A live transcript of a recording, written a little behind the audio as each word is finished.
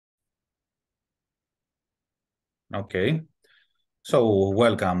Okay, so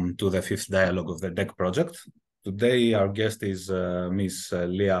welcome to the fifth dialogue of the DEC project. Today, our guest is Ms.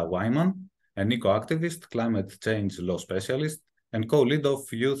 Leah Wyman, an eco-activist, climate change law specialist, and co-lead of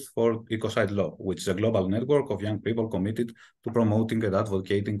Youth for Ecocide Law, which is a global network of young people committed to promoting and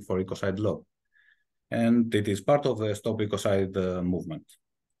advocating for ecocide law. And it is part of the Stop Ecocide movement.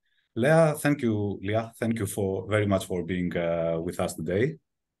 Leah, thank you very much for being with us today.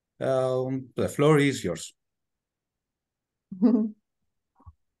 The floor is yours.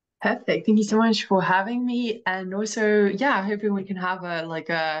 Perfect. Thank you so much for having me. And also, yeah, hoping we can have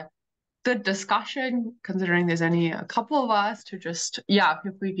a good discussion, considering there's only a couple of us to just,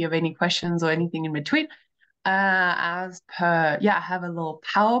 if you have any questions or anything in between. I have a little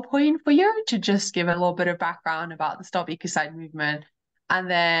PowerPoint for you to just give a little bit of background about the Stop Ecocide movement. And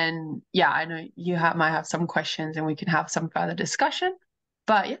then, I know you might have some questions and we can have some further discussion.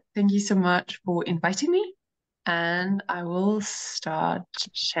 But yeah, thank you so much for inviting me. And I will start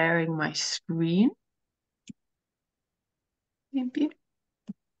sharing my screen. Maybe.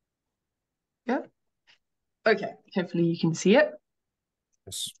 Yep. Okay, hopefully you can see it.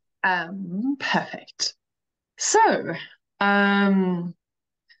 Yes. Perfect. So, well,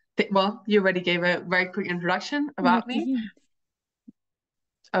 you already gave a very quick introduction about me.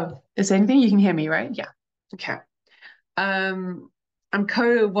 Oh, is there anything? You can hear me, right? Yeah. Okay. I'm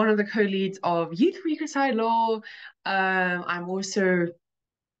one of the co-leads of Youth for Ecocide Law. I'm also,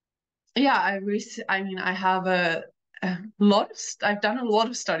 I have I've done a lot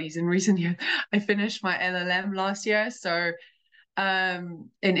of studies in recent years. I finished my LLM last year, so in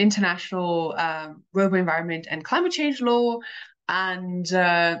international global environment and climate change law. And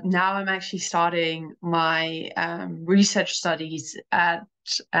now I'm actually starting my research studies at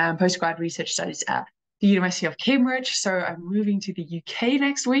postgrad research studies at the University of Cambridge. So I'm moving to the UK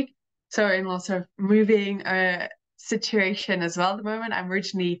next week. So in lots of moving situation as well at the moment. I'm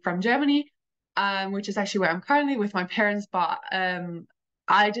originally from Germany, which is actually where I'm currently with my parents, but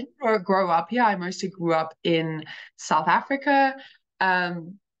I didn't grow up here. I mostly grew up in South Africa.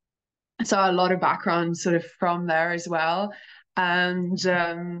 So a lot of background sort of from there as well. And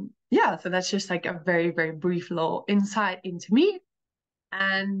so that's just like a very, very brief little insight into me.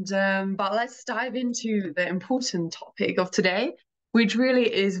 And but let's dive into the important topic of today, which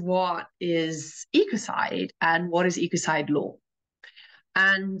really is what is ecocide and what is ecocide law.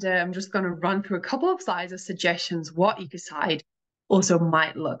 And I'm just going to run through a couple of slides of suggestions what ecocide also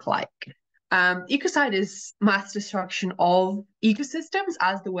might look like. Ecocide is mass destruction of ecosystems,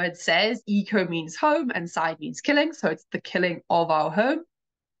 as the word says. Eco means home and side means killing, so it's the killing of our home.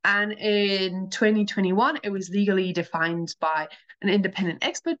 And in 2021, it was legally defined by an independent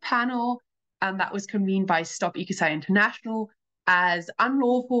expert panel, and that was convened by Stop Ecocide International as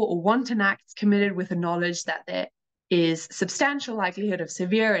unlawful or wanton acts committed with the knowledge that there is substantial likelihood of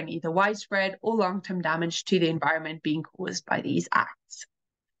severe and either widespread or long-term damage to the environment being caused by these acts.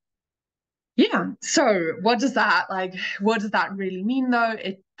 Yeah, so what does that really mean though?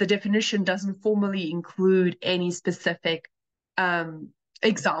 The definition doesn't formally include any specific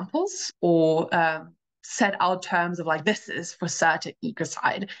examples or set out terms of like this is for certain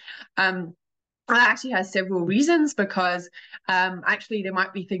ecocide. That actually has several reasons because actually there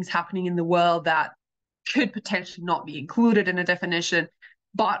might be things happening in the world that could potentially not be included in a definition,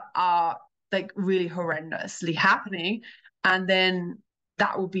 but are like really horrendously happening. And then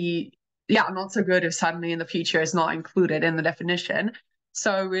that will be, not so good if suddenly in the future it's not included in the definition.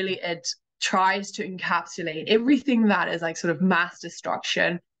 So really it tries to encapsulate everything that is like sort of mass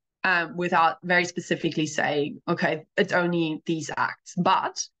destruction without very specifically saying, okay, it's only these acts.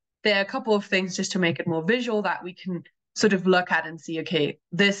 But there are a couple of things just to make it more visual that we can sort of look at and see, okay,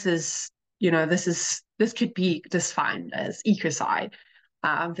 this could be defined as ecocide.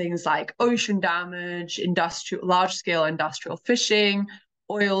 Things like ocean damage, large-scale industrial fishing,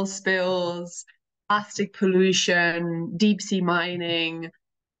 oil spills, plastic pollution, deep sea mining,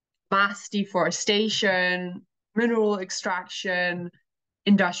 mass deforestation, mineral extraction,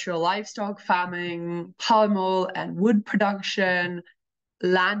 industrial livestock farming, palm oil and wood production,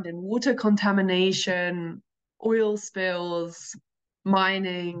 land and water contamination, oil spills,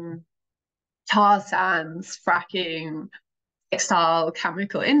 mining, tar sands, fracking, textile,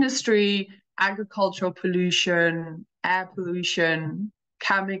 chemical industry, agricultural pollution, air pollution,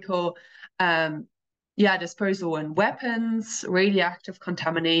 chemical disposal and weapons, radioactive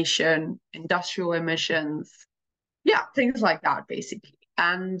contamination, industrial emissions, things like that basically.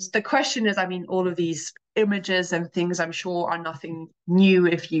 And the question is, I mean, all of these images and things I'm sure are nothing new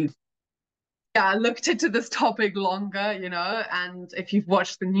if you looked into this topic longer, and if you've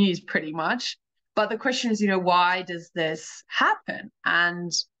watched the news pretty much. But the question is, why does this happen?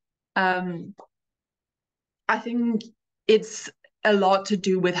 And I think it's a lot to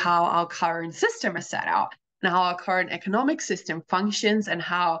do with how our current system is set out and how our current economic system functions, and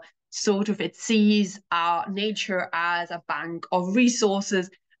how sort of it sees our nature as a bank of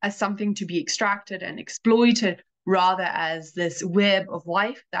resources, as something to be extracted and exploited, rather as this web of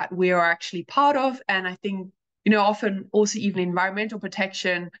life that we are actually part of. And I think, often also even environmental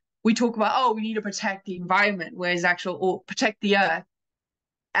protection, we talk about, oh, we need to protect the environment, whereas or protect the earth.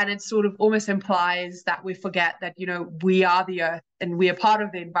 And it sort of almost implies that we forget that, we are the earth and we are part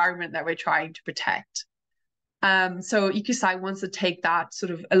of the environment that we're trying to protect. So Ecocide wants to take that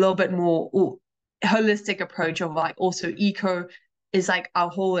sort of a little bit more holistic approach of like, also eco is like our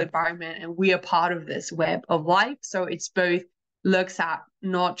whole environment and we are part of this web of life. So it's both looks at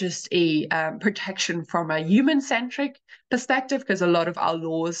not just a protection from a human-centric perspective, because a lot of our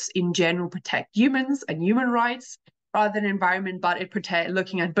laws in general protect humans and human rights rather than environment, but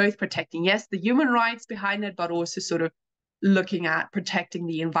looking at both protecting, yes, the human rights behind it, but also sort of looking at protecting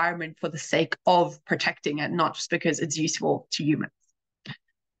the environment for the sake of protecting it, not just because it's useful to humans.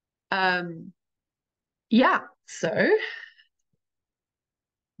 Yeah, so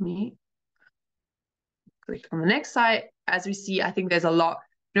me click on the next slide. As we see, I think there's a lot,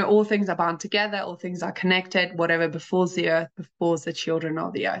 all things are bound together, all things are connected, whatever befalls the earth befalls the children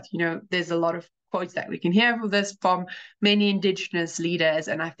of the earth. There's a lot of quotes that we can hear from this from many indigenous leaders,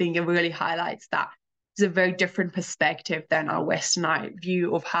 and I think it really highlights that it's a very different perspective than our westernized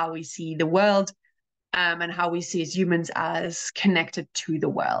view of how we see the world, and how we see as humans as connected to the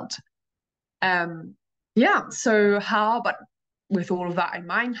world. But with all of that in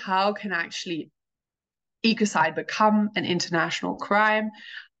mind, how can actually ecocide become an international crime,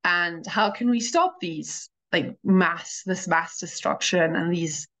 and how can we stop these mass destruction and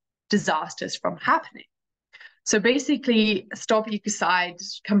these disasters from happening? So basically, Stop Ecocide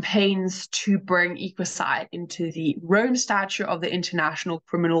campaigns to bring ecocide into the Rome Statute of the International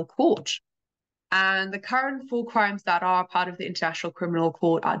Criminal Court. And the current 4 crimes that are part of the International Criminal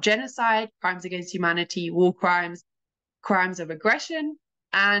Court are genocide, crimes against humanity, war crimes, crimes of aggression,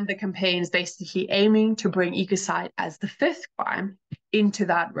 and the campaign is basically aiming to bring ecocide as the 5th crime into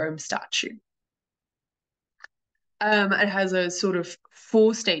that Rome Statute. It has a sort of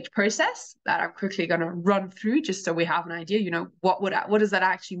 4-stage process that I'm quickly going to run through just so we have an idea, what does that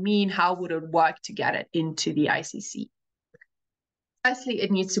actually mean? How would it work to get it into the ICC? Firstly,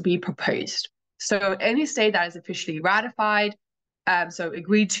 it needs to be proposed. So any state that is officially ratified, so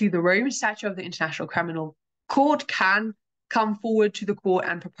agreed to the Rome Statute of the International Criminal Court, can come forward to the court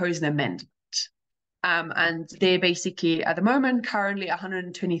and propose an amendment. And they're basically, at the moment, currently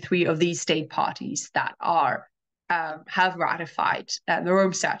 123 of these state parties that are have ratified the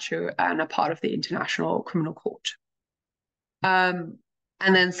Rome Statute and are part of the International Criminal Court. And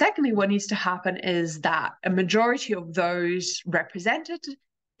then secondly, what needs to happen is that a majority of those represented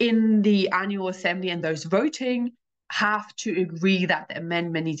in the annual assembly and those voting have to agree that the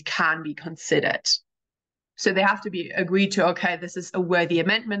amendment can be considered. So they have to be agreed to, okay, this is a worthy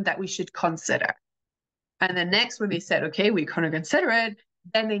amendment that we should consider. And then next, when they said, okay, we're going to consider it,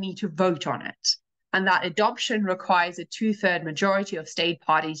 then they need to vote on it. And that adoption requires a 2/3 majority of state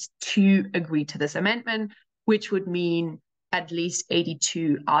parties to agree to this amendment, which would mean at least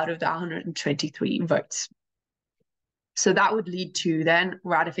 82 out of the 123 votes. So that would lead to then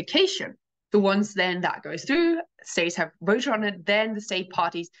ratification. So once then that goes through, states have voted on it, then the state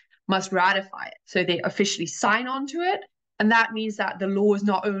parties must ratify it. So they officially sign on to it. And that means that the law is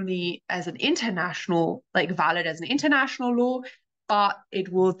not only as an international, valid as an international law, but it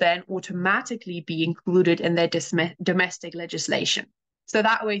will then automatically be included in their domestic legislation. So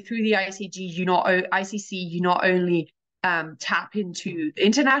that way, through the ICC, you not only tap into the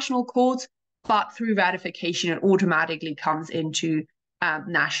international courts, but through ratification, it automatically comes into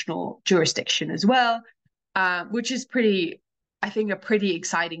national jurisdiction as well, which is I think, a pretty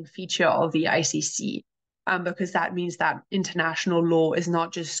exciting feature of the ICC, because that means that international law isn't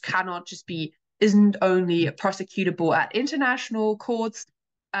only prosecutable at international courts,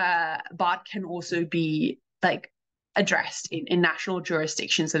 but can also be addressed in national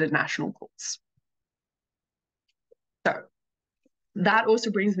jurisdictions and in national courts. So that also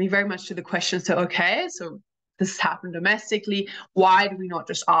brings me very much to the question, so this has happened domestically, why do we not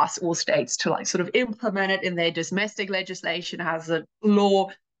just ask all states to sort of implement it in their domestic legislation as a law?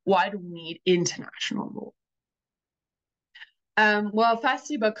 Why do we need international law? Well,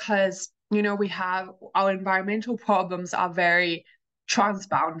 firstly, because we have our environmental problems are very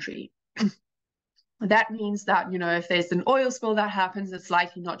transboundary. That means that if there's an oil spill that happens, it's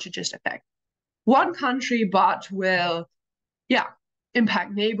likely not to just affect one country, but will,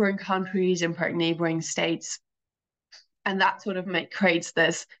 impact neighboring countries, impact neighboring states. And that sort of creates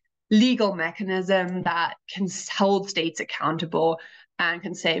this legal mechanism that can hold states accountable and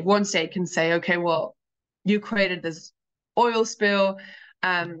can say, one state can say, okay, well, you created this oil spill,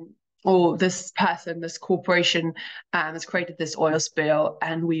 or this person, this corporation has created this oil spill,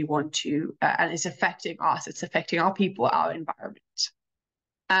 and we want to, and it's affecting us, it's affecting our people, our environment.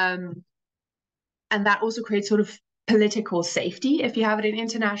 And that also creates sort of political safety if you have it in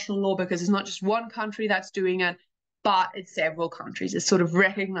international law, because it's not just one country that's doing it, but it's several countries. It sort of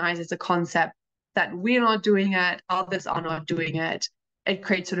recognizes a concept that we're not doing it, others are not doing it. It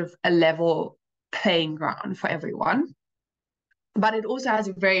creates sort of a level playing ground for everyone. But it also has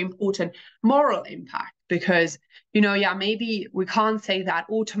a very important moral impact because, maybe we can't say that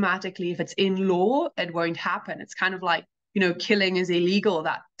automatically if it's in law, it won't happen. It's kind of like, killing is illegal.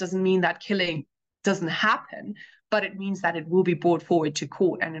 That doesn't mean that killing doesn't happen, but it means that it will be brought forward to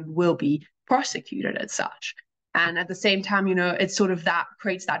court and it will be prosecuted as such. And at the same time, it's sort of that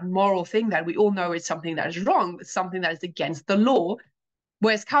creates that moral thing that we all know is something that is wrong, it's something that is against the law.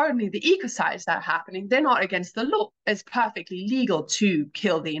 Whereas currently the ecocides that are happening, they're not against the law. It's perfectly legal to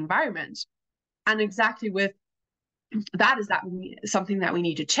kill the environment. And exactly with that is that something that we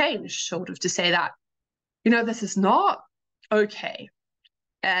need to change, sort of to say that, this is not okay.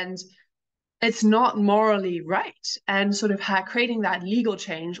 And it's not morally right. And sort of creating that legal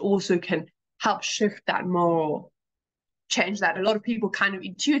change also can help shift that moral change that a lot of people kind of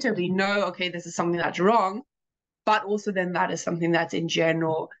intuitively know, okay, this is something that's wrong, but also then that is something that's in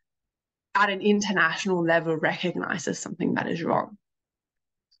general at an international level recognized as something that is wrong.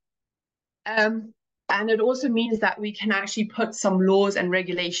 And it also means that we can actually put some laws and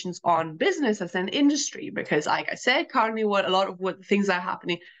regulations on businesses and industry, because like I said, currently a lot of what things are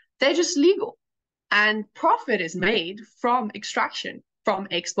happening, they're just legal. And profit is made from extraction, from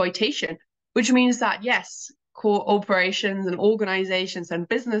exploitation, which means that, yes, corporations and organizations and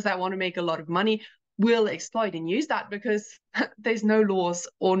business that want to make a lot of money will exploit and use that because there's no laws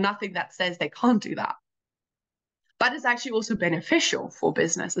or nothing that says they can't do that. But it's actually also beneficial for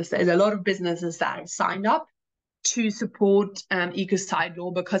businesses. There's a lot of businesses that have signed up to support Ecocide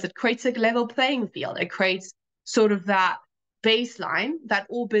Law because it creates a level playing field. It creates sort of that baseline that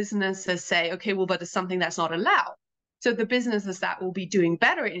all businesses say, okay, well, but there's something that's not allowed. So the businesses that will be doing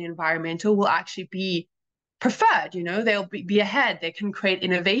better in environmental will actually be preferred, they'll be ahead, they can create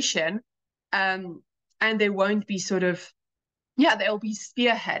innovation, and they won't be sort of, they'll be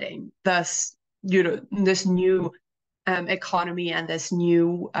spearheading this, this new economy and this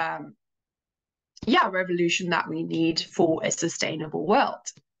new, revolution that we need for a sustainable world.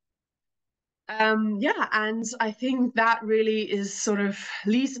 And I think that really is sort of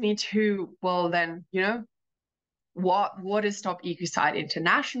leads me to, well, then, what is Stop Ecocide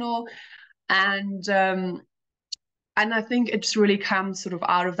International? And I think it's really comes sort of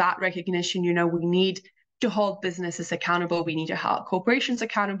out of that recognition, we need to hold businesses accountable, we need to hold corporations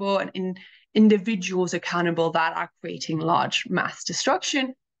accountable and individuals accountable that are creating large mass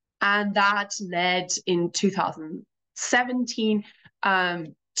destruction. And that led in 2017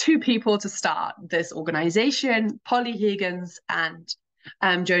 two people to start this organization, Polly Higgins and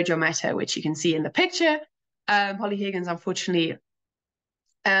Jojo Mehta, which you can see in the picture. Polly Higgins, unfortunately,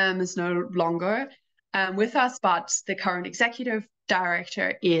 is no longer with us, but the current executive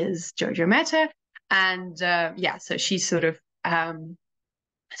director is Jojo Mehta. And so she sort of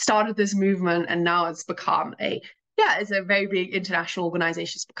started this movement, and now it's become it's a very big international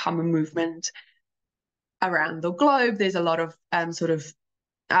organization. It's become a movement around the globe. There's a lot of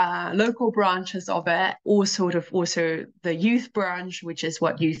local branches of it, or sort of also the youth branch, which is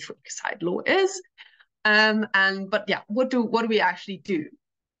what Y4EL Law is. What do we actually do?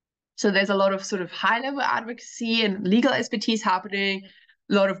 So there's a lot of sort of high-level advocacy and legal expertise happening,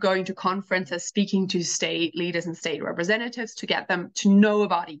 a lot of going to conferences, speaking to state leaders and state representatives to get them to know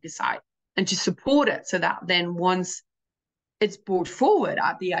about Ecocide and to support it, so that then once it's brought forward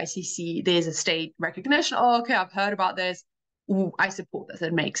at the ICC, there's a state recognition. Oh, okay, I've heard about this. Ooh, I support this.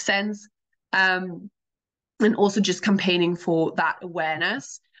 It makes sense. And also just campaigning for that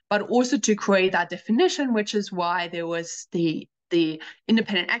awareness, but also to create that definition, which is why there was the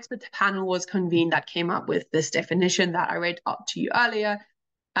independent expert panel was convened that came up with this definition that I read up to you earlier.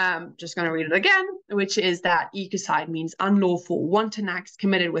 Just going to read it again, which is that ecocide means unlawful, wanton acts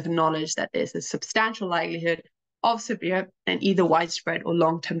committed with knowledge that there's a substantial likelihood of severe and either widespread or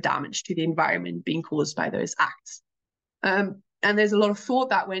long-term damage to the environment being caused by those acts. And there's a lot of thought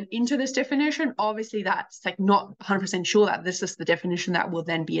that went into this definition. Obviously, that's like not 100% sure that this is the definition that will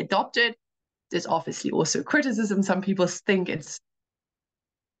then be adopted. There's obviously also criticism. Some people think it's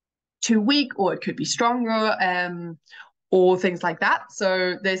too weak, or it could be stronger, or things like that.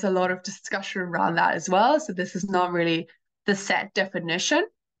 So there's a lot of discussion around that as well. So this is not really the set definition,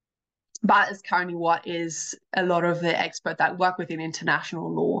 but it's currently what is a lot of the experts that work within international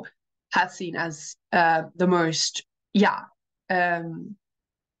law have seen as the most,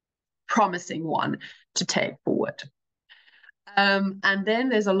 promising one to take forward. And then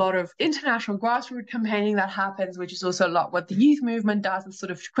there's a lot of international grassroots campaigning that happens, which is also a lot what the youth movement does, is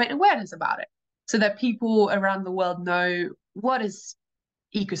sort of create awareness about it, so that people around the world know what is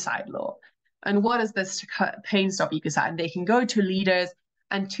ecocide law and what is this campaign stop ecocide. And they can go to leaders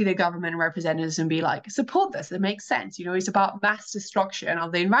and to the government representatives and be like, support this, it makes sense. You know, it's about mass destruction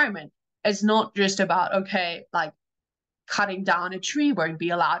of the environment. It's not just about, okay, like cutting down a tree won't be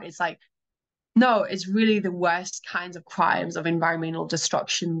allowed. It's like, no, it's really the worst kinds of crimes of environmental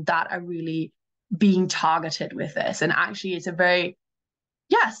destruction that are really being targeted with this. And actually, it's a very,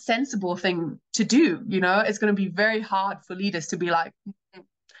 sensible thing to do. You know, it's going to be very hard for leaders to be like,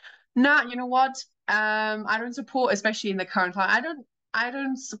 nah, you know what? I don't support, especially in the current climate, I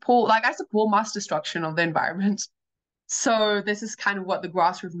don't support, like, I support mass destruction of the environment. So this is kind of what the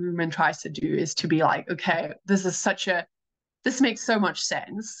grassroots movement tries to do, is to be like, okay, this makes so much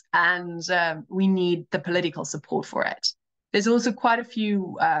sense, and we need the political support for it. There's also quite a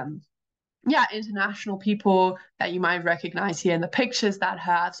few, international people that you might recognize here in the pictures that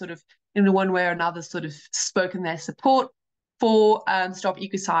have sort of, in one way or another, sort of spoken their support for Stop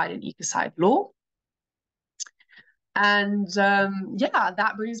Ecocide and Ecocide Law. And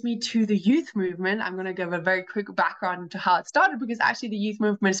that brings me to the youth movement. I'm going to give a very quick background into how it started, because actually the youth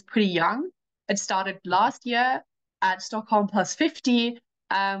movement is pretty young. It started last year at Stockholm Plus 50,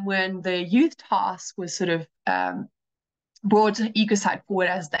 when the youth task was sort of brought ecocide forward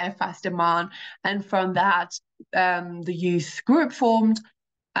as their first demand. And from that, the youth group formed,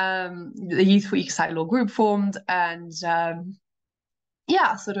 the Youth for Ecocide Law group formed, and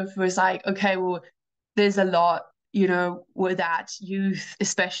sort of was like, okay, well, there's a lot, you know, where that youth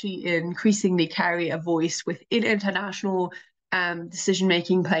especially increasingly carry a voice within international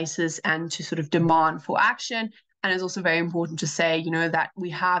decision-making places, and to sort of demand for action. And it's also very important to say, you know, that we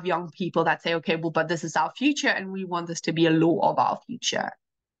have young people that say, okay, well, but this is our future, and we want this to be a law of our future.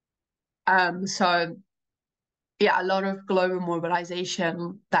 A lot of global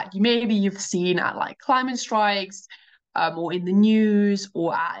mobilization that you've seen at like climate strikes, or in the news,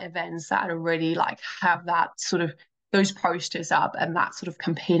 or at events that already like have that sort of those posters up and that sort of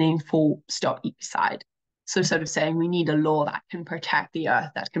campaigning for Stop Ecocide. So sort of saying we need a law that can protect the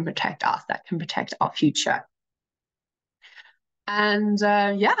earth, that can protect us, that can protect our future. And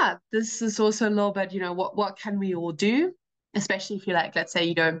this is also a little bit, you know, what can we all do, especially if you're like, let's say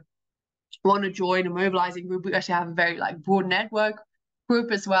you don't want to join a mobilizing group. We actually have a very like broad network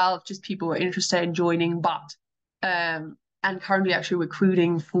group as well, just people who are interested in joining, but and currently actually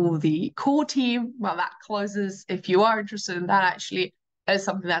recruiting for the core team. Well, that closes, if you are interested in that, actually is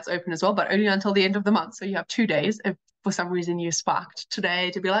something that's open as well, but only until the end of the month. So you have 2 days if for some reason you sparked today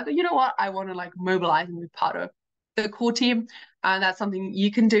to be like, you know what, I want to like mobilize and be part of the core team. And that's something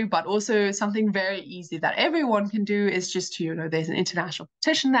you can do, but also something very easy that everyone can do is just to, you know, there's an international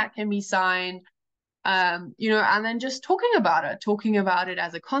petition that can be signed, and then just talking about it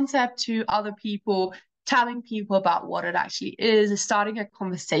as a concept to other people, telling people about what it actually is starting a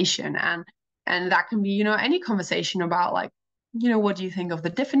conversation. And that can be, you know, any conversation about like, you know, what do you think of the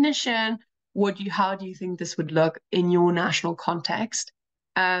definition? How do you think this would look in your national context?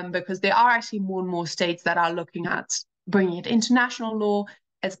 Because there are actually more and more states that are looking at bringing it international law.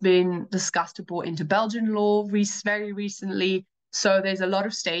 It's been discussed to brought into Belgian law very recently. So there's a lot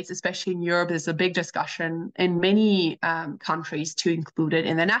of states, especially in Europe, there's a big discussion in many countries to include it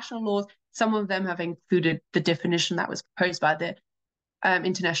in their national laws. Some of them have included the definition that was proposed by the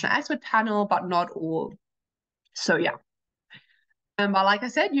International Expert Panel, but not all. So yeah. But like I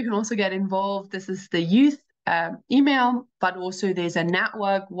said, you can also get involved. This is the youth email, but also there's a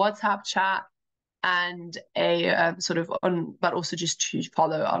network WhatsApp chat, and a but also just to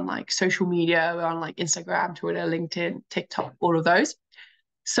follow on like social media, on like Instagram, Twitter, LinkedIn, TikTok, all of those.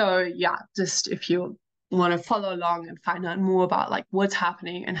 So yeah, just if you want to follow along and find out more about like what's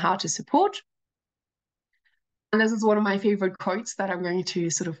happening and how to support. And this is one of my favorite quotes that I'm going to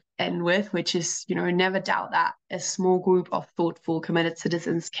sort of end with, which is, you know, never doubt that a small group of thoughtful, committed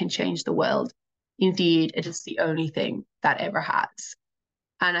citizens can change the world. Indeed, it is the only thing that ever has.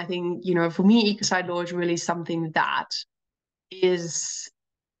 And I think, you know, for me, Ecocide Law is really something that is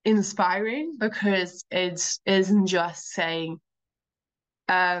inspiring, because it isn't just saying,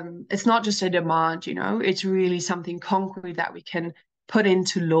 it's not just a demand, you know, it's really something concrete that we can put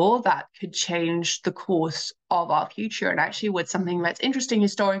into law that could change the course of our future. And actually, what's something that's interesting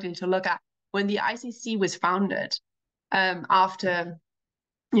historically to look at, when the ICC was founded, after,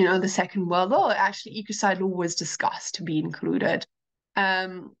 you know, the Second World War, actually Ecocide Law was discussed to be included.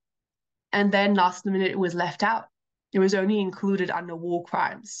 And then last minute it was left out. It was only included under war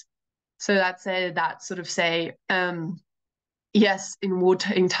crimes. So that's that sort of say, yes,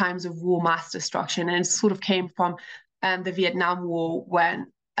 in times of war, mass destruction, and it sort of came from the Vietnam War, when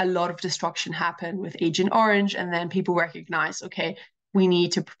a lot of destruction happened with Agent Orange, and then people recognized, okay, we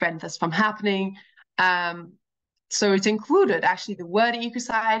need to prevent this from happening. So it's included. Actually, the word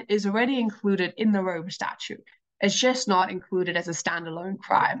ecocide is already included in the Rome Statute. It's just not included as a standalone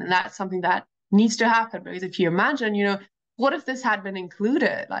crime, and that's something that needs to happen. Because if you imagine, you know, what if this had been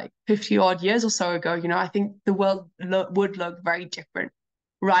included like 50 odd years or so ago? You know, I think the world would look very different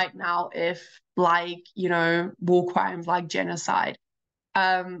right now if, like, you know, war crimes like genocide,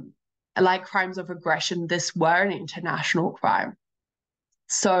 like crimes of aggression, this were an international crime.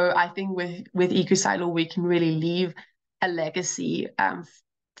 So I think with Ecocide Law, we can really leave a legacy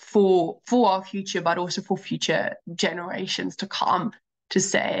for our future, but also for future generations to come, to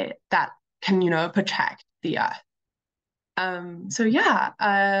say that can, you know, protect the earth. So yeah,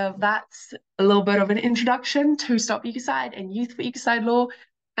 that's a little bit of an introduction to Stop Ecocide and Youth for Ecocide Law.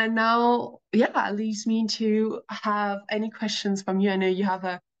 And now, yeah, it leaves me to have any questions from you. I know you have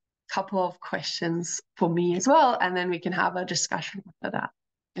a couple of questions for me as well, and then we can have a discussion after that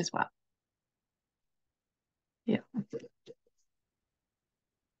as well. Yeah.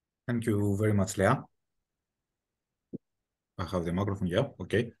 Thank you very much, Leah. I have the microphone. Yeah,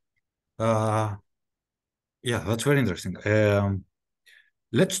 okay. Yeah, that's very interesting.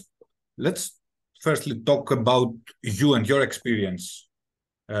 Let's firstly talk about you and your experiences.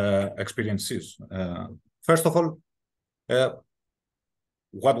 First of all,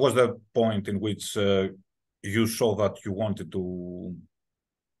 what was the point in which you saw that you wanted to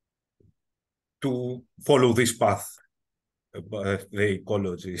follow this path, the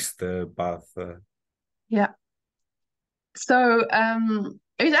ecologist path? Yeah. So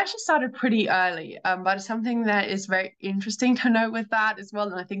it was actually started pretty early, but it's something that is very interesting to note with that as well.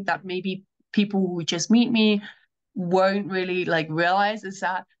 And I think that maybe people who just meet me won't really like realize is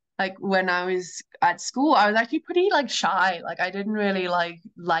that, like, when I was at school, I was actually pretty like shy. Like, I didn't really like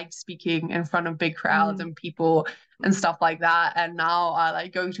speaking in front of big crowds and people and stuff like that. And now I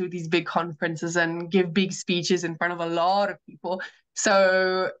like go to these big conferences and give big speeches in front of a lot of people.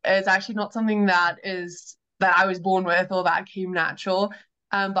 So it's actually not something that I was born with or that came natural.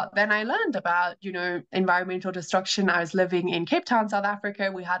 But then I learned about, you know, environmental destruction. I was living in Cape Town, South Africa.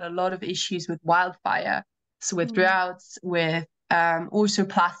 We had a lot of issues with wildfire, so with droughts, with also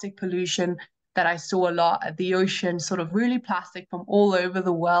plastic pollution that I saw a lot at the ocean, sort of really plastic from all over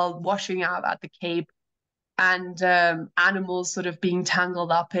the world washing out at the Cape, and animals sort of being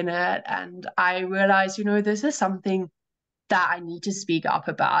tangled up in it. And I realized, you know, this is something that I need to speak up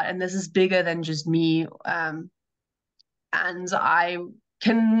about, and this is bigger than just me. And I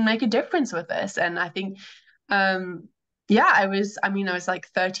can make a difference with this. And I think, yeah, I was like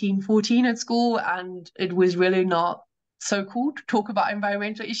 13, 14 at school, and it was really not so cool to talk about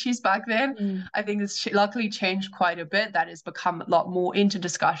environmental issues back then. I think it's luckily changed quite a bit. That has become a lot more into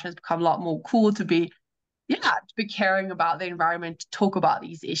discussion, it's become a lot more cool to be caring about the environment, to talk about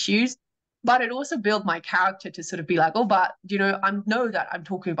these issues. But it also built my character to sort of be like, oh, but, you know, I know that I'm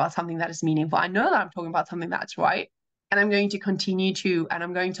talking about something that is meaningful. I know that I'm talking about something that's right. And I'm going to continue to, and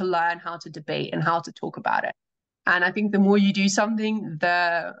I'm going to learn how to debate and how to talk about it. And I think the more you do something,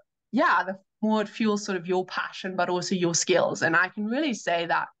 the more it fuels sort of your passion, but also your skills. And I can really say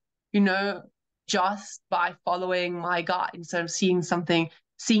that, you know, just by following my gut, instead of seeing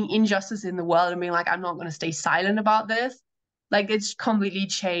injustice in the world and being like, I'm not going to stay silent about this. Like, it's completely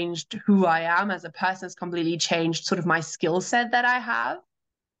changed who I am as a person. It's completely changed sort of my skill set that I have.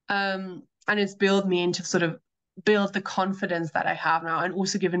 And it's built me into sort of build the confidence that I have now, and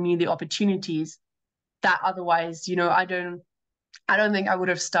also given me the opportunities that otherwise, you know, I don't think I would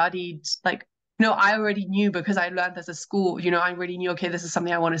have studied. Like, no, I already knew, because I learned as a school, you know, I already knew, okay, this is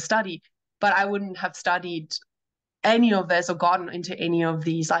something I want to study, but I wouldn't have studied any of this or gotten into any of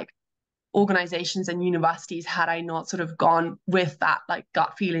these like organizations and universities had I not sort of gone with that like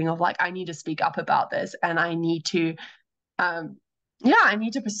gut feeling of like, I need to speak up about this, and I need to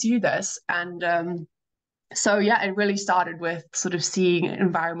pursue this. And so yeah, it really started with sort of seeing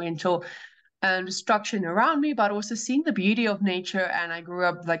environmental destruction around me, but also seeing the beauty of nature. And I grew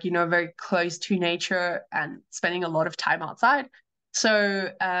up, like, you know, very close to nature and spending a lot of time outside.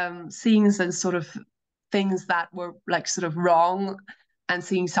 So seeing some sort of things that were like sort of wrong and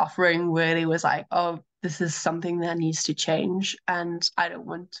seeing suffering really was like, oh, this is something that needs to change. And I don't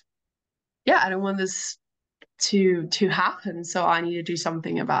want this to happen. So I need to do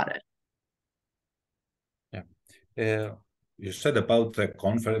something about it. Yeah. You said about the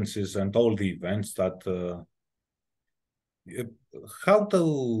conferences and all the events that how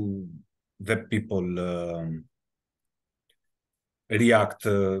do the people react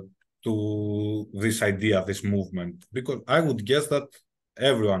to this idea, this movement? Because I would guess that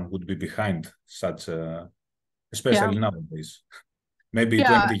everyone would be behind such, Yeah. especially nowadays. Maybe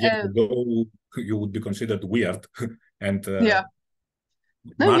Yeah. 20 years ago, you would be considered weird and Yeah.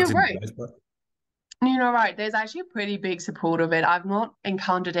 No, you're right. marginalized. You're right. There's actually a pretty big support of it. I've not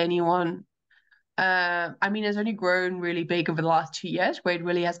encountered anyone. I mean, it's only grown really big over the last 2 years, where it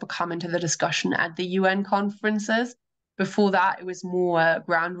really has become into the discussion at the UN conferences. Before that, it was more a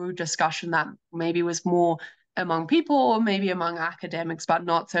ground root discussion that maybe was more among people or maybe among academics, but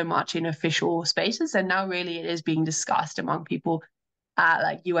not so much in official spaces. And now really it is being discussed among people at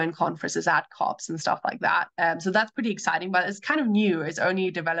like UN conferences, at COPs and stuff like that. So that's pretty exciting, but it's kind of new. It's only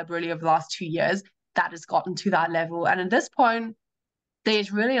developed really over the last 2 years that has gotten to that level. And at this point,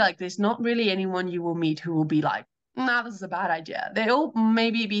 there's not really anyone you will meet who will be like, nah, this is a bad idea. There'll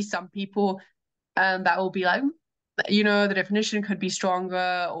maybe be some people that will be like, the definition could be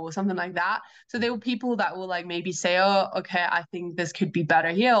stronger or something like that. So there will people that will like maybe say, oh, okay, I think this could be better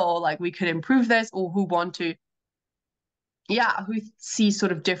here, or like we could improve this, or who want to, who see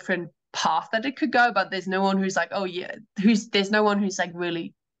sort of different path that it could go, but there's no one who's like, oh yeah, there's no one who's like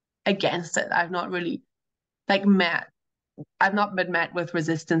really against it. Like met I've not been met with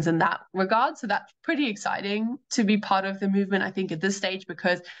resistance in that regard. So that's pretty exciting to be part of the movement, I think, at this stage,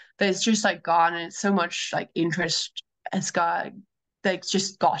 because there's just like garnered so much like interest has got like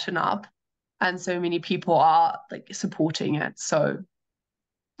just gotten up. And so many people are like supporting it. So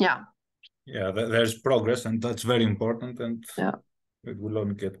yeah. Yeah, there's progress, and that's very important, and Yeah. it will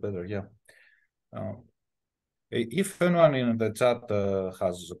only get better. Yeah. Uh, if anyone in the chat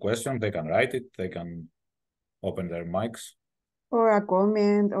has a question, they can write it. They can open their mics. Or a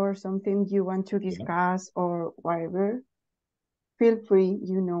comment or something you want to discuss or whatever. Feel free,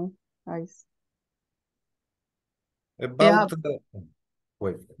 guys. About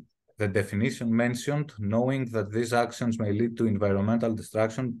the definition mentioned, knowing that these actions may lead to environmental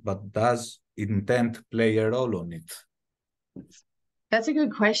destruction, but does intent play a role on it? That's a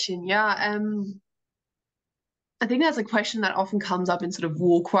good question. Yeah. I think that's a question that often comes up in sort of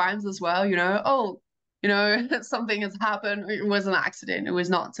war crimes as well. Something has happened. It was an accident. It was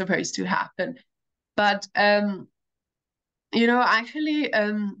not supposed to happen. But actually,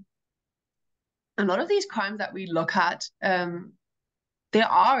 a lot of these crimes that we look at, they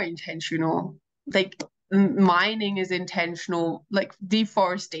are intentional. Like mining is intentional, like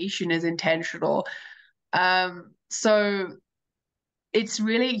deforestation is intentional. So it's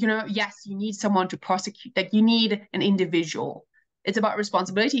really, yes, you need someone to prosecute, like you need an individual. It's about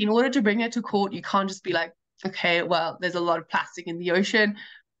responsibility. In order to bring it to court, you can't just be like, okay, well, there's a lot of plastic in the ocean,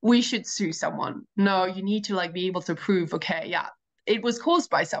 we should sue someone. No, you need to like be able to prove, okay, yeah, it was caused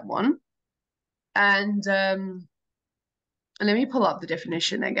by someone. And let me pull up the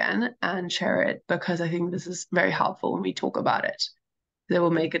definition again and share it, because I think this is very helpful when we talk about it. They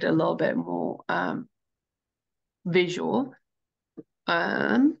will make it a little bit more visual.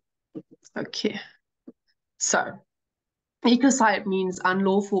 Okay. So, ecocide means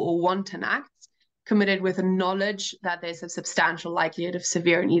unlawful or wanton acts committed with a knowledge that there's a substantial likelihood of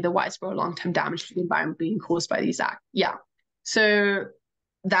severe and either widespread or long-term damage to the environment being caused by these acts. Yeah. So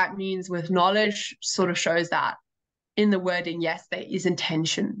that means with knowledge sort of shows that in the wording, yes, there is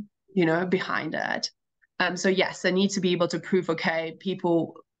intention, behind it. So yes, they need to be able to prove, okay,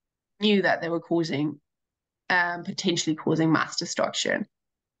 people knew that they were potentially causing mass destruction.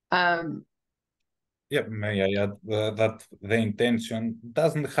 Yeah, may I add that the intention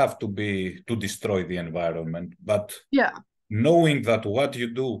doesn't have to be to destroy the environment, but knowing that what you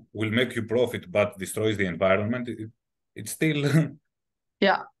do will make you profit but destroys the environment, it's still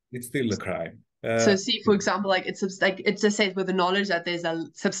it's still a crime. So see, for example, like it just says with the knowledge that there's a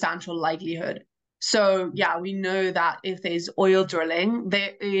substantial likelihood. So yeah, we know that if there's oil drilling,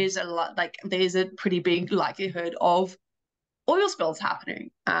 there is there's a pretty big likelihood of oil spills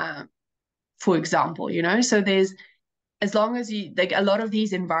happening. For example, so there's, as long as you like a lot of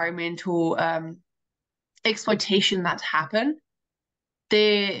these environmental exploitation that happen,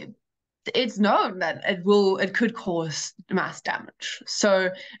 it's known that it could cause mass damage. So,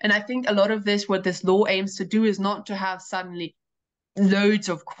 and I think a lot of this, what this law aims to do is not to have suddenly loads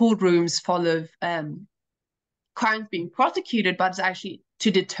of courtrooms full of crimes being prosecuted, but it's actually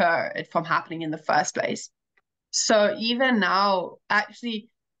to deter it from happening in the first place. So even now, actually,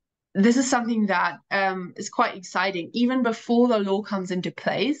 this is something that is quite exciting. Even before the law comes into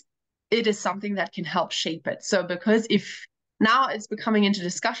place, it is something that can help shape it. So because if now it's becoming into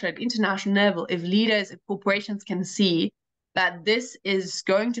discussion at international level, if leaders, if corporations can see that this is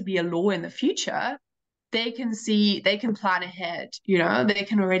going to be a law in the future, they can see, they can plan ahead, you know, they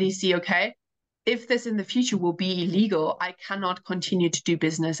can already see, okay, if this in the future will be illegal, I cannot continue to do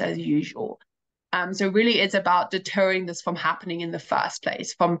business as usual. So really it's about deterring this from happening in the first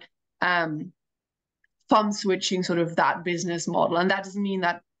place, from switching sort of that business model. And that doesn't mean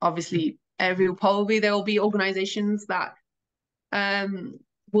that obviously probably there will be organizations that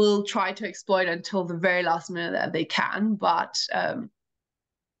will try to exploit until the very last minute that they can, but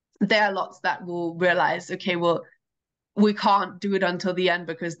there are lots that will realize, okay, well, we can't do it until the end,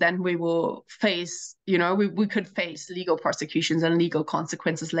 because then we will face, you know, we could face legal prosecutions and legal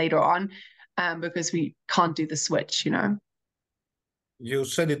consequences later on, because we can't do the switch, you know. You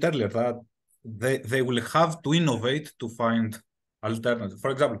said it earlier that they will have to innovate to find alternatives.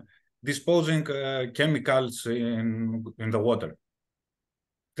 For example, disposing chemicals in the water.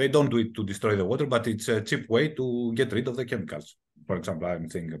 They don't do it to destroy the water, but it's a cheap way to get rid of the chemicals. For example, I'm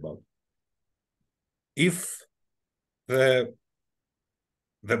thinking about. If the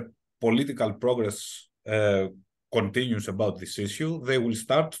political progress continues about this issue, they will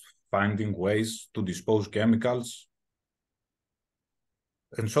start finding ways to dispose chemicals.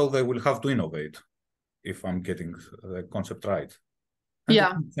 And so they will have to innovate, if I'm getting the concept right. And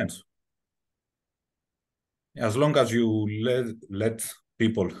yeah. it makes sense. As long as you let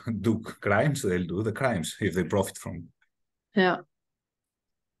people do crimes, they'll do the crimes if they profit from it. Yeah.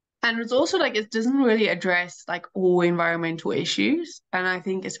 And it's also like, it doesn't really address like all environmental issues. And I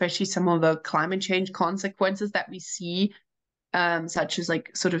think especially some of the climate change consequences that we see, such as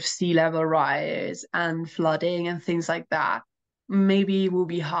like sort of sea level rise and flooding and things like that, maybe will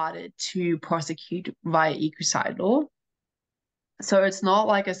be harder to prosecute via Ecocide Law. So it's not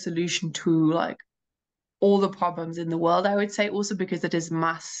like a solution to like all the problems in the world, I would say, also because it is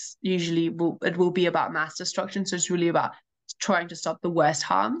usually it will be about mass destruction. So it's really about trying to stop the worst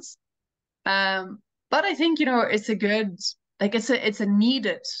harms. But I think, you know, it's a good, like it's a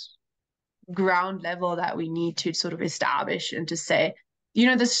needed ground level that we need to sort of establish and to say, you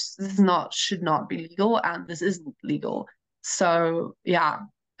know, this should not be legal, and this isn't legal. So yeah,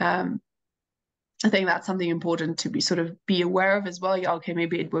 I think that's something important to be aware of as well. Yeah, okay,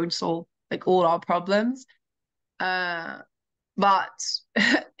 maybe it won't solve like all our problems, but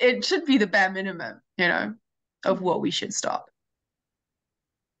it should be the bare minimum, you know, of what we should stop.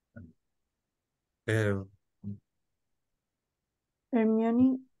 Hermione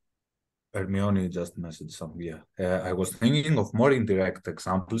just messaged something. Yeah, I was thinking of more indirect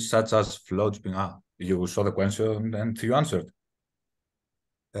examples, such as floods being. You saw the question and you answered.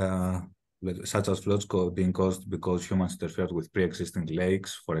 Such as floods being caused because humans interfered with pre-existing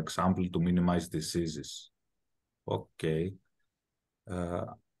lakes, for example, to minimize diseases. Okay. Yeah,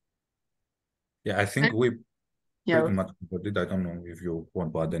 I think we pretty much covered it. I don't know if you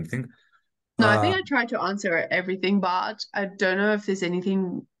want to add anything. No, I think I tried to answer everything, but I don't know if there's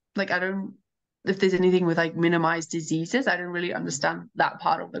anything if there's anything with like minimized diseases. I don't really understand that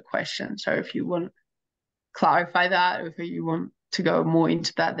part of the question. So if you want to clarify that, or if you want to go more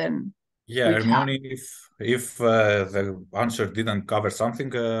into that, then yeah, Hermione, if the answer didn't cover something,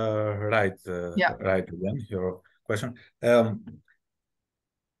 right again your question.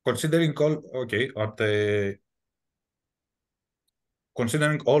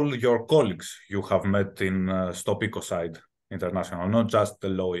 Considering all your colleagues you have met in Stop Ecocide International, not just the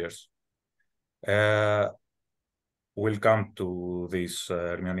lawyers, we'll come to this,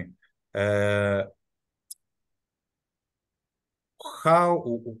 Hermione.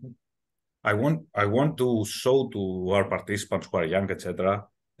 How I want to show to our participants who are young, etc.,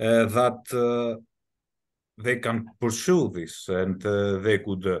 that they can pursue this, and they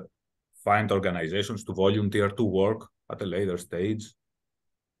could find organizations to volunteer to work at a later stage.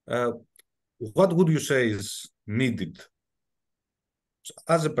 What would you say is needed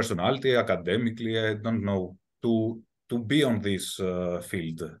as a personality, academically, I don't know, to be on this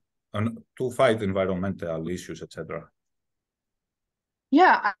field and to fight environmental issues, etc.?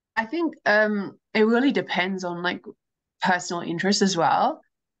 Yeah, I think it really depends on like personal interest as well.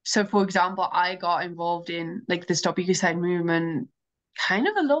 So for example, I got involved in like the Stop Ecocide movement kind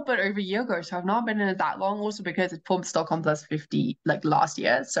of a little bit over a year ago. So I've not been in it that long, also because it formed Stockholm Plus 50 like last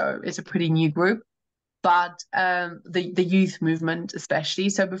year. So it's a pretty new group. but the youth movement especially.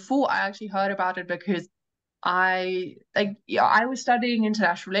 So before I actually heard about it because I was studying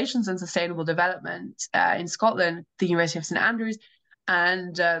international relations and sustainable development in Scotland, the University of St Andrews,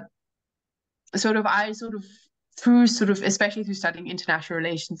 and especially through studying international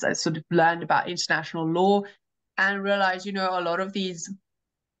relations, I sort of learned about international law and realized, a lot of these,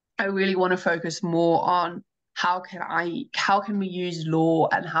 I really want to focus more on how can we use law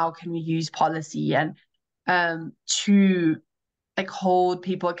and how can we use policy and to like hold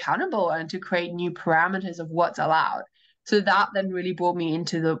people accountable and to create new parameters of what's allowed. So that then really brought me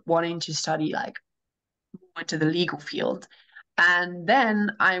into the wanting to study like more into the legal field. And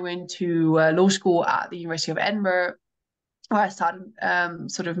then I went to law school at the University of Edinburgh, where I started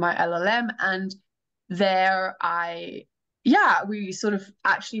sort of my LLM. And there we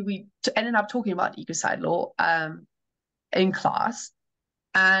ended up talking about Ecocide Law in class.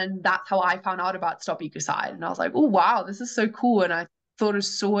 And that's how I found out about Stop Ecocide. And I was like, oh, wow, this is so cool. And I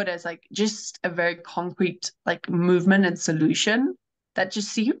saw it as like just a very concrete like movement and solution that just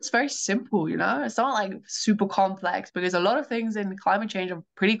seems very simple, It's not like super complex, because a lot of things in climate change are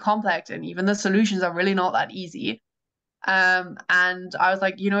pretty complex and even the solutions are really not that easy. And I was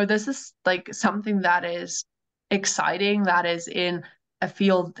like, this is like something that is exciting, that is in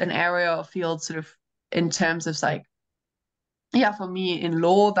an area of field sort of in terms of like, yeah, for me in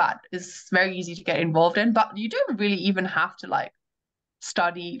law, that is very easy to get involved in, but you don't really even have to like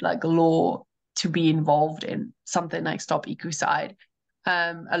study like law to be involved in something like Stop Ecocide.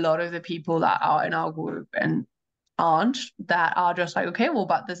 A lot of the people that are in our group and aren't, that are just like, okay, well,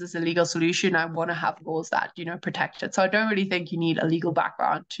 but this is a legal solution. I want to have laws that, protect it. So I don't really think you need a legal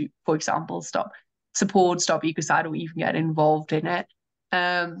background to, for example, Stop Ecocide or even get involved in it.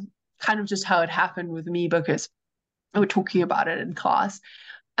 Kind of just how it happened with me, because we were talking about it in class.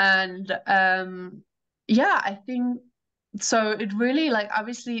 And I think so. It really, like,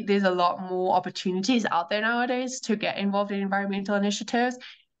 obviously there's a lot more opportunities out there nowadays to get involved in environmental initiatives,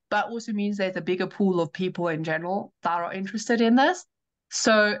 but also means there's a bigger pool of people in general that are interested in this.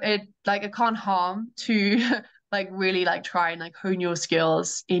 So it can't harm to like really like try and like hone your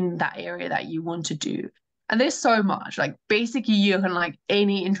skills in that area that you want to do. And there's so much, like basically you can like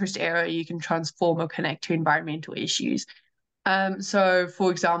any interest area you can transform or connect to environmental issues. So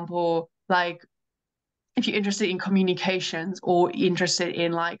for example, like if you're interested in communications or interested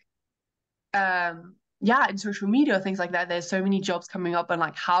in like in social media, things like that, there's so many jobs coming up, and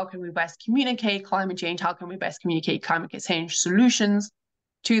like how can we best communicate climate change, how can we best communicate climate change solutions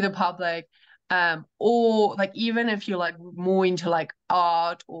to the public, or like even if you're like more into like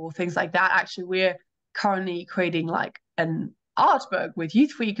art or things like that, actually we're currently creating like an art book with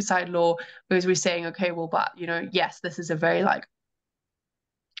Y4EL Ecocide Law, because we're saying, okay, well, but yes, this is a very like,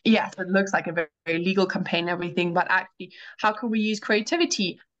 yes, it looks like a very, very legal campaign and everything, but actually how can we use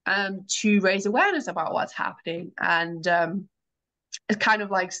creativity to raise awareness about what's happening? And it kind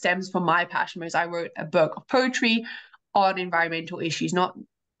of like stems from my passion, because I wrote a book of poetry on environmental issues, not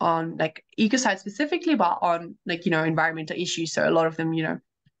on like ecocide specifically, but on like, environmental issues. So a lot of them,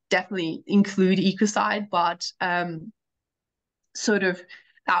 definitely include ecocide, but sort of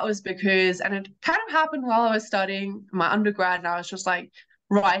that was because, and it kind of happened while I was studying my undergrad, and I was just like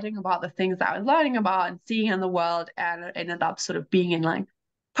writing about the things that I was learning about and seeing in the world, and it ended up sort of being in like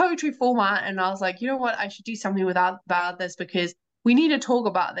poetry format. And I was like, you know what, I should do something about this, because we need to talk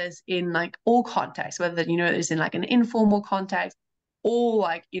about this in like all contexts, whether it's in like an informal context or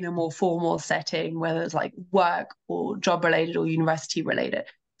like in a more formal setting, whether it's like work or job related or university related.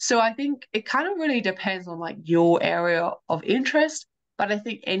 So I think it kind of really depends on like your area of interest, but I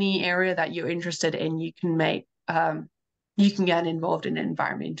think any area that you're interested in, you can get involved in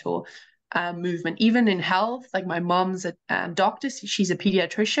environmental movement, even in health. Like my mom's a doctor, she's a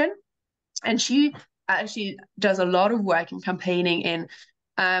pediatrician, and she actually does a lot of work in campaigning in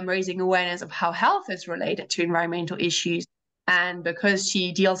raising awareness of how health is related to environmental issues. And because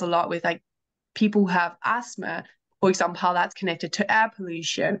she deals a lot with like people who have asthma, for example, how that's connected to air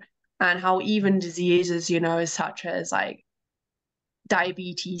pollution, and how even diseases, such as like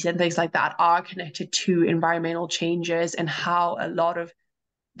diabetes and things like that are connected to environmental changes, and how a lot of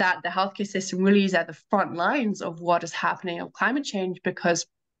that the healthcare system really is at the front lines of what is happening of climate change. Because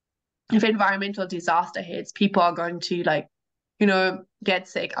if environmental disaster hits, people are going to like, get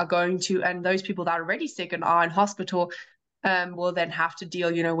sick, and those people that are already sick and are in hospital will then have to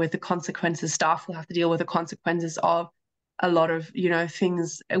deal, with the consequences. Staff will have to deal with the consequences of a lot of,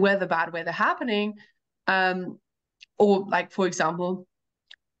 things, whether bad, whether happening, or like, for example,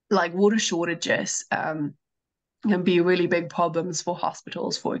 like water shortages, can be really big problems for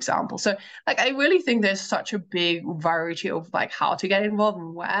hospitals, for example. So like I really think there's such a big variety of like how to get involved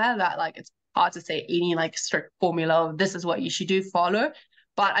and where, that like it's hard to say any like strict formula of this is what you should do, follow.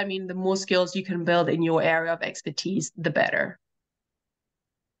 But I mean, the more skills you can build in your area of expertise, the better.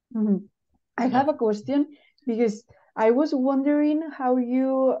 I have a question, because I was wondering how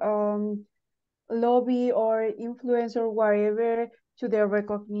you lobby or influence or whatever to the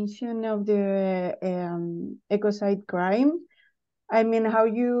recognition of the ecocide crime. I mean, how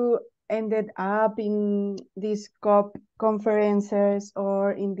you ended up in these COP conferences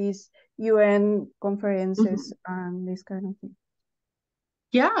or in these UN conferences and this kind of thing.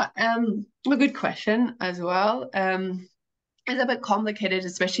 Yeah, a good question as well. It's a bit complicated,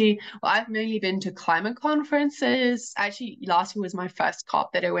 especially, well, I've mainly been to climate conferences. Actually, last year was my first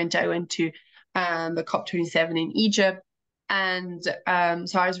COP that I went to. I went to the COP27 in Egypt. And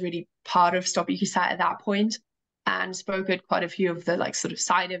so I was really part of Stop Ecocide at that point and spoke at quite a few of the like sort of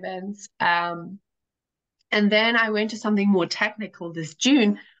side events. And then I went to something more technical this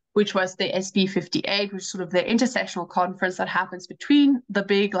June, which was the SB58, which is sort of the intersectional conference that happens between the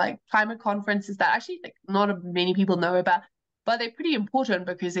big like climate conferences that actually like not many people know about, but they're pretty important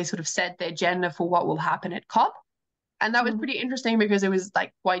because they sort of set the agenda for what will happen at COP. And that was pretty interesting because it was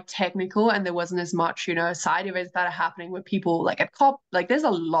like quite technical and there wasn't as much, you know, side events that are happening with people like at COP. Like there's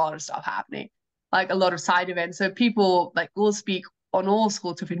a lot of stuff happening, like a lot of side events. So people like will speak on all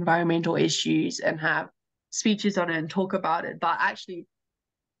sorts of environmental issues and have speeches on it and talk about it. But actually,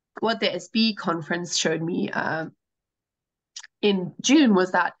 what the SB conference showed me in June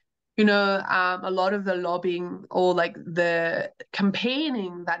was that, you know, a lot of the lobbying or like the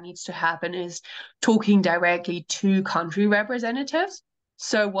campaigning that needs to happen is talking directly to country representatives.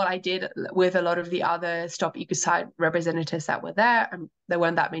 So what I did with a lot of the other Stop Ecocide representatives that were there, and there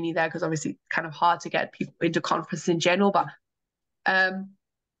weren't that many there because obviously it's kind of hard to get people into conferences in general, but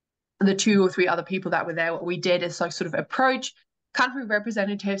the 2 or 3 other people that were there, what we did is like sort of approach country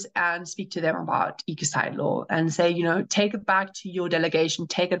representatives and speak to them about Ecocide Law and say, you know, take it back to your delegation,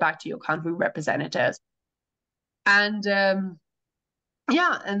 take it back to your country representatives. And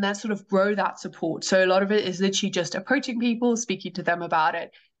yeah, and that sort of grow that support. So a lot of it is literally just approaching people, speaking to them about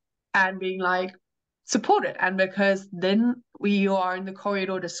it and being like, support it. And because then we are in the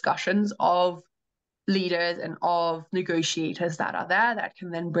corridor discussions of leaders and of negotiators that are there that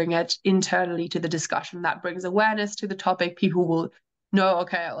can then bring it internally to the discussion, that brings awareness to the topic. People will know,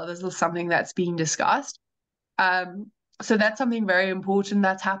 okay, well, this is something that's being discussed. So that's something very important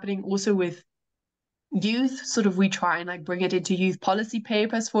that's happening also with youth. Sort of we try and like bring it into youth policy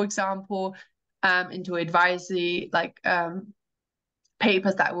papers, for example, into advisory like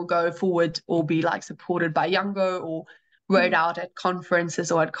papers that will go forward or be like supported by younger or read out at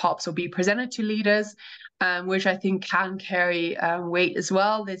conferences or at COPs or be presented to leaders, which I think can carry weight as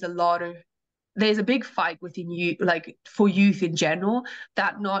well. There's a big fight within you, like for youth in general,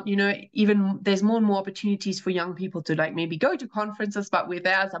 that not, you know, even there's more and more opportunities for young people to like maybe go to conferences, but we're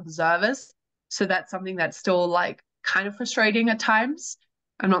there as observers. So that's something that's still like kind of frustrating at times.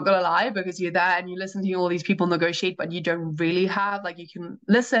 I'm not gonna lie, because you're there and you listen to all these people negotiate, but you don't really have like, you can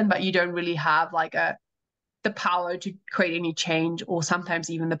listen, but you don't really have like the power to create any change, or sometimes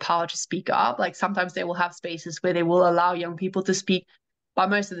even the power to speak up. Like sometimes they will have spaces where they will allow young people to speak, but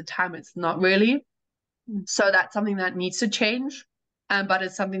most of the time it's not really. So that's something that needs to change. But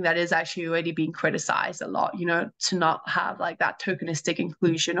it's something that is actually already being criticized a lot, you know, to not have like that tokenistic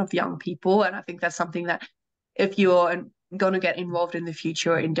inclusion of young people. And I think that's something that if you're going to get involved in the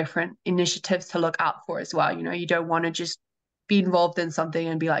future in different initiatives to look out for as well, you know, you don't want to just be involved in something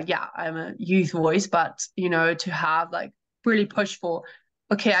and be like, yeah, I'm a youth voice, but, you know, to have like really push for,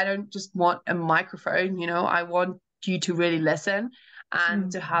 okay, I don't just want a microphone, you know, I want you to really listen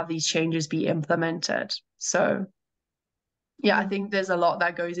and to have these changes be implemented. So yeah, I think there's a lot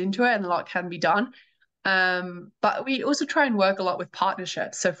that goes into it and a lot can be done. But we also try and work a lot with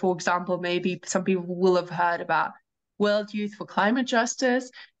partnerships. So for example, maybe some people will have heard about World Youth for Climate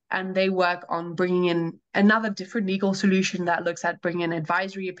Justice, and they work on bringing in another different legal solution that looks at bringing an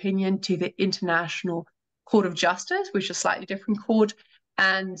advisory opinion to the International Court of Justice, which is a slightly different court.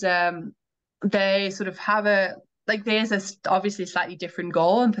 And they sort of have there's obviously slightly different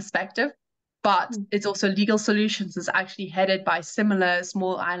goal and perspective, but it's also legal solutions is actually headed by similar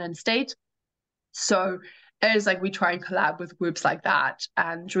small island state. So it's like we try and collab with groups like that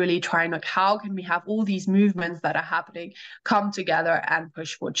and really try and like, how can we have all these movements that are happening come together and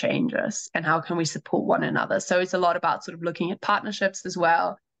push for changes, and how can we support one another? So it's a lot about sort of looking at partnerships as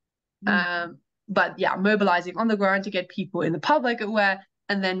well. But yeah, mobilizing on the ground to get people in the public aware,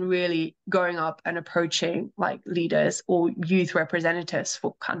 and then really going up and approaching like leaders or youth representatives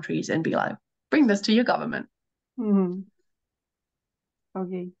for countries and be like, bring this to your government.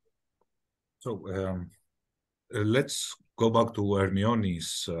 Okay. So let's go back to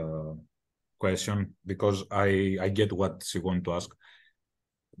Hermione's question, because I get what she wanted to ask.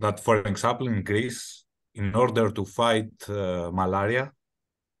 That, for example, in Greece, in order to fight malaria,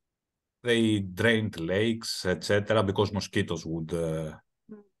 they drained lakes, etc., because mosquitoes would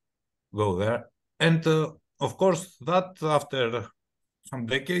go there. And of course, that after some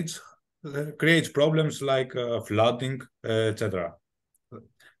decades creates problems like flooding, etc.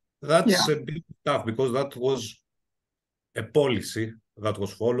 That's a bit tough, because that was a policy that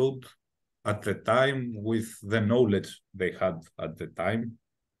was followed at the time with the knowledge they had at the time.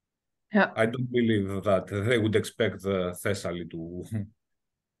 Yeah. I don't believe that they would expect Thessaly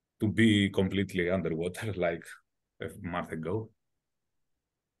to be completely underwater like a month ago.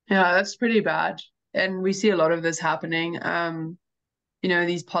 Yeah, that's pretty bad. And we see a lot of this happening. You know,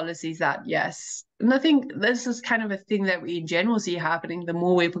 these policies that, yes. And I think this is kind of a thing that we in general see happening. The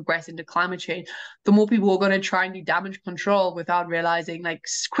more we progress into climate change, the more people are going to try and do damage control without realizing like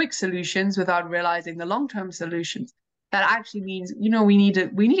quick solutions, without realizing the long-term solutions. That actually means, you know, we need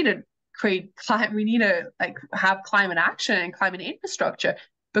to create climate, we need to like have climate action and climate infrastructure,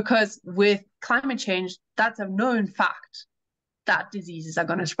 because with climate change, that's a known fact that diseases are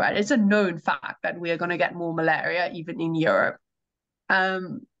going to spread. It's a known fact that we are going to get more malaria, even in Europe.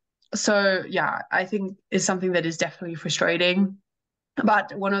 So yeah, I think it's something that is definitely frustrating.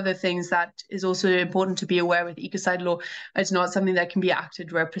 But one of the things that is also important to be aware with Ecocide law, it's not something that can be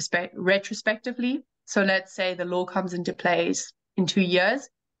acted retrospectively. So let's say the law comes into place in 2 years.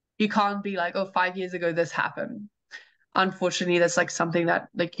 You can't be like, oh, 5 years ago this happened. Unfortunately, that's like something that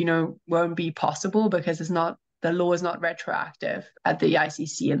like, you know, won't be possible, because it's not, the law is not retroactive at the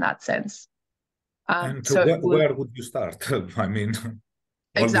ICC in that sense. And So where would you start? I mean,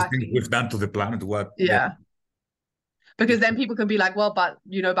 all the things we've done to the planet, what? Yeah. Because then people can be like, well, but,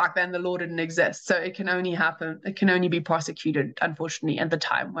 you know, back then the law didn't exist. So it can only happen, it can only be prosecuted, unfortunately, at the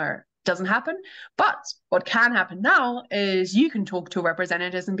time where it doesn't happen. But what can happen now is you can talk to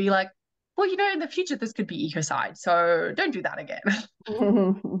representatives and be like, well, you know, in the future, this could be ecocide. So don't do that again.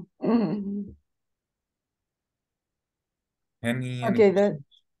 Okay,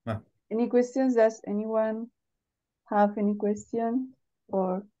 any questions? Does anyone have any questions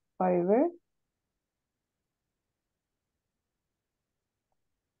or whatever?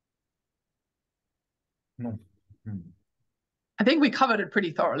 No. I think we covered it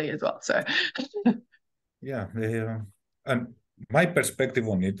pretty thoroughly as well. So yeah, and my perspective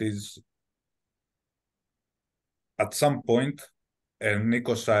on it is, at some point, an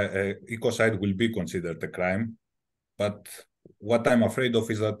ecocide will be considered a crime, but what I'm afraid of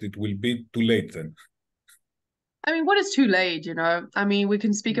is that it will be too late then. I mean, what is too late, you know? I mean, we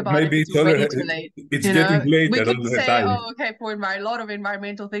can speak about Maybe if it's already too late. It's getting later we could all the say, time. oh, okay, for a lot of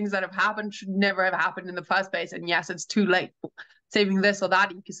environmental things that have happened should never have happened in the first place. And yes, it's too late saving this or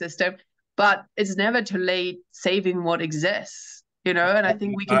that ecosystem, but it's never too late saving what exists, you know? And I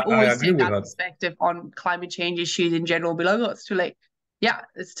think we can always take that perspective on climate change issues in general, be like, oh, it's too late. Yeah,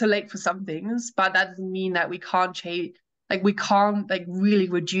 it's too late for some things, but that doesn't mean that we can't change, like we can't like really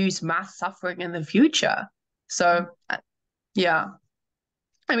reduce mass suffering in the future. So yeah,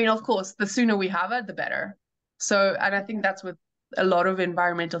 I mean, of course, the sooner we have it, the better. So, and I think that's with a lot of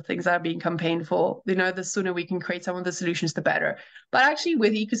environmental things that are being campaigned for, you know, the sooner we can create some of the solutions, the better. But actually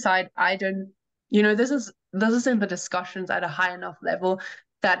with Ecocide, I don't, you know, this is in the discussions at a high enough level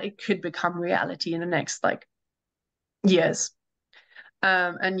that it could become reality in the next like years.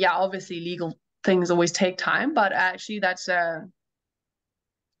 And yeah, obviously legal things always take time, but actually that's a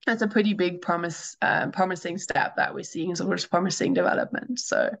pretty big promising step that we're seeing, sort of promising development.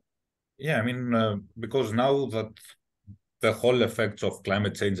 So yeah, I mean, because now that the whole effects of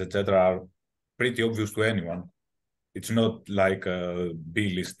climate change, etc., are pretty obvious to anyone, it's not like a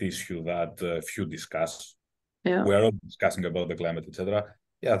B-list issue that few discuss. Yeah, we are all discussing about the climate, etc.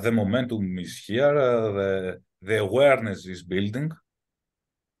 Yeah, the momentum is here, the awareness is building,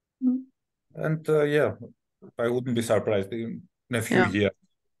 and yeah, I wouldn't be surprised in a few years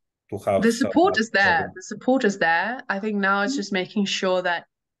to have the support is there. problem. The support is there. I think now it's just making sure that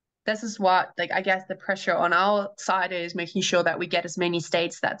this is what, like, I guess the pressure on our side is making sure that we get as many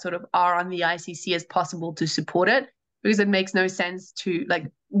states that sort of are on the ICC as possible to support it, because it makes no sense to, like,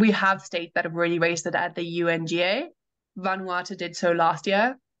 we have states that have already raised it at the UNGA. Vanuatu did so last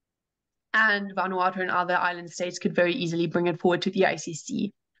year, and Vanuatu and other island states could very easily bring it forward to the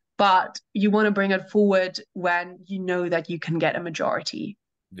ICC. But you want to bring it forward when you know that you can get a majority.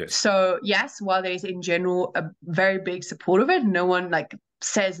 Yes. So yes, while there's in general a very big support of it, no one like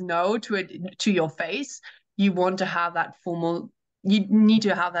says no to it to your face. You want to have that formal, you need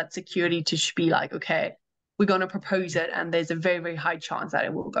to have that security to be like, okay, we're going to propose it, and there's a very, very high chance that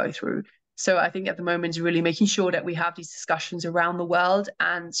it will go through. So I think at the moment is really making sure that we have these discussions around the world,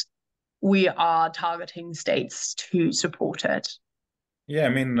 and we are targeting states to support it. Yeah, I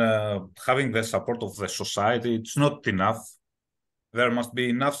mean, having the support of the society, it's not enough. There must be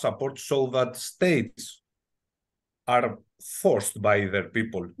enough support so that states are forced by their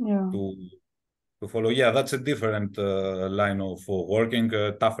people to follow. Yeah, that's a different line of working,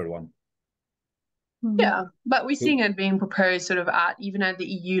 tougher one. Yeah, but we're seeing it being proposed sort of at, even at the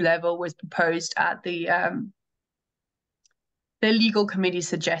EU level, was proposed at the legal committee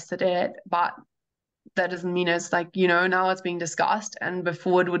suggested it, but that doesn't mean it's like, you know, now it's being discussed, and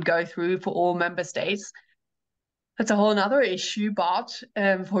before it would go through for all member states, that's a whole other issue. But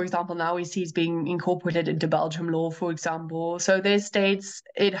for example, now we see it's being incorporated into Belgium law, for example. So there's states,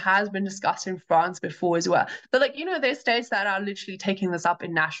 it has been discussed in France before as well. But like, you know, there's states that are literally taking this up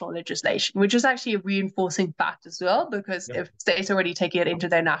in national legislation, which is actually a reinforcing fact as well, because if states already take it into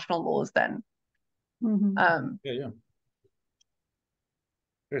their national laws, then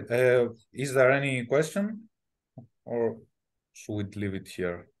Great. Is there any question, or should we leave it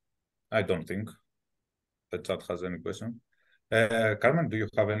here? I don't think the chat has any question. Carmen, do you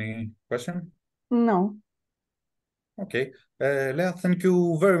have any question? No. Okay. Leah, thank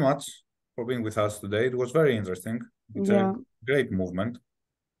you very much for being with us today. It was very interesting. It's a great movement.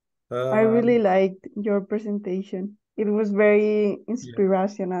 I really liked your presentation. It was very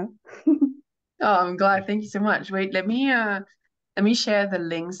inspirational. Oh, I'm glad. Thank you so much. Wait, let me share the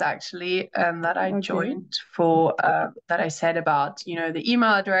links actually that I joined for that I said about, you know, the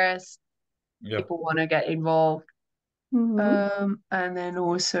email address. People want to get involved. And then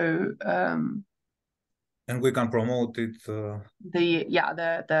also and we can promote it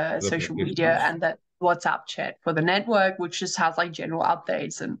the social media and the WhatsApp chat for the network, which just has like general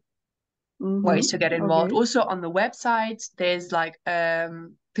updates and ways to get involved. Also on the website, there's like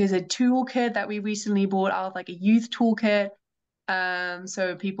there's a toolkit that we recently brought out, like a youth toolkit.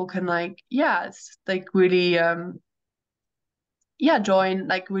 So people can like, it's like really join,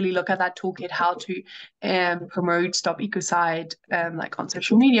 like really look at that toolkit, how to promote Stop Ecocide like on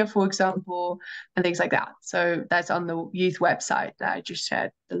social media, for example, and things like that. So that's on the youth website that I just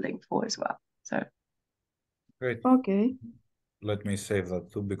shared the link for as well. So great. Okay. Let me save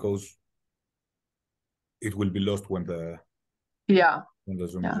that too, because it will be lost when the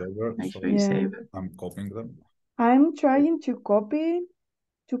Zoom is over. Make sure you save it. I'm copying them. I'm trying to copy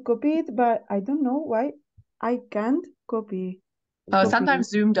it, but I don't know why I can't copy. Oh, sometimes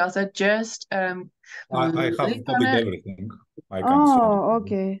Zoom does it. Just I have copied everything. I can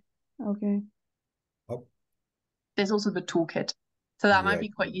okay. There's also the toolkit. So that might be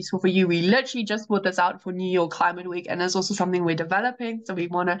quite useful for you. We literally just put this out for New York Climate Week, and there's also something we're developing. So we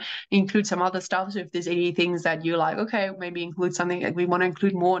want to include some other stuff. So if there's any things that you're like, okay, maybe include something, like we want to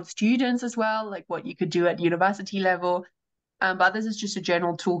include more on students as well, like what you could do at university level. But this is just a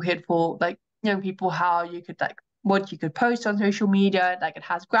general toolkit for like young people, how you could like what you could post on social media. Like it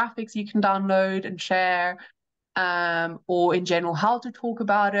has graphics you can download and share. Or in general, how to talk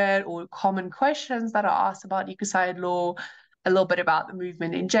about it, or common questions that are asked about Ecocide Law, a little bit about the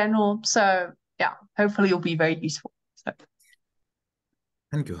movement in general. So yeah, hopefully it'll be very useful. So.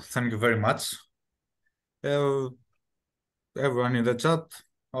 Thank you very much. Everyone in the chat,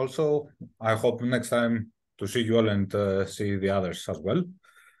 also, I hope next time to see you all and see the others as well.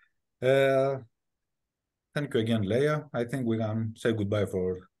 Thank you again, Leia. I think we can say goodbye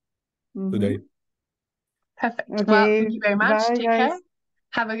for today. Perfect. Well, thank you very much. Take care.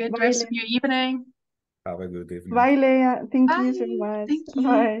 Have a good rest of your evening. Have a good evening. Bye, Leia. Thank you so much. Thank you.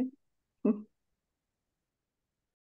 Bye.